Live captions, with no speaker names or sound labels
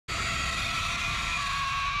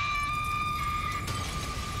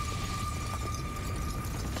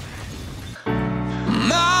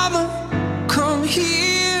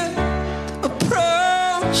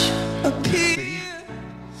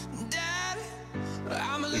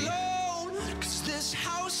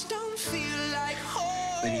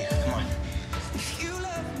Lydia, come on.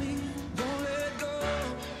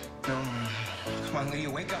 No. Come on, Lydia,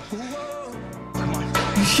 wake up. Come on.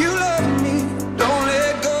 If you love me, don't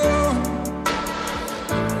let go.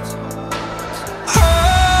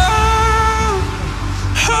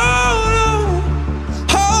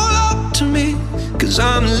 Hold up to me, 'cause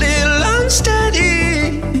I'm a little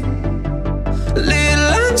unsteady. A little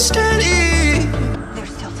unsteady.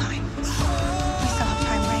 There's still time. We still have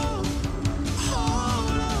time, right?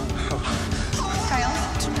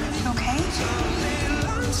 Styles, you okay?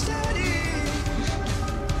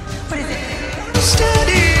 What is it?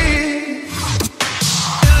 Steady.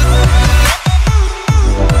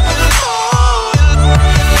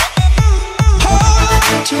 Hold up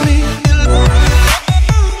to me.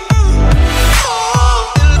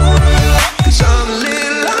 'Cause I'm a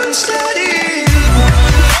little unsteady.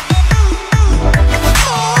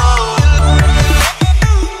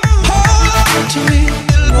 Hold up to me.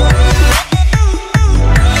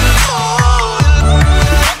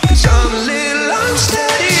 'Cause I'm a little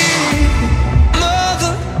unsteady.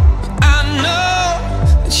 Mother, I know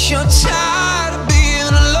that you're tired of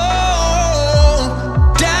being alone.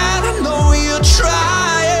 Dad, I know you're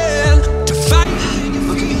trying to fight.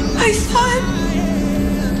 I saw him.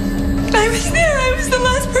 I was there. I was the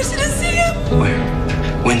last person to see him. Where?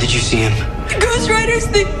 When did you see him? The Ghost Riders,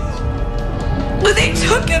 they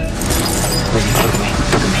took him. Lydia, look at me.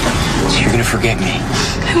 Look at me. So you're gonna forget me.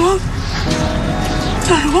 I won't.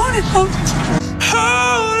 I won't.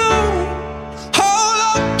 Hold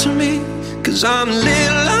up to me, 'cause I'm a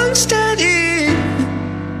little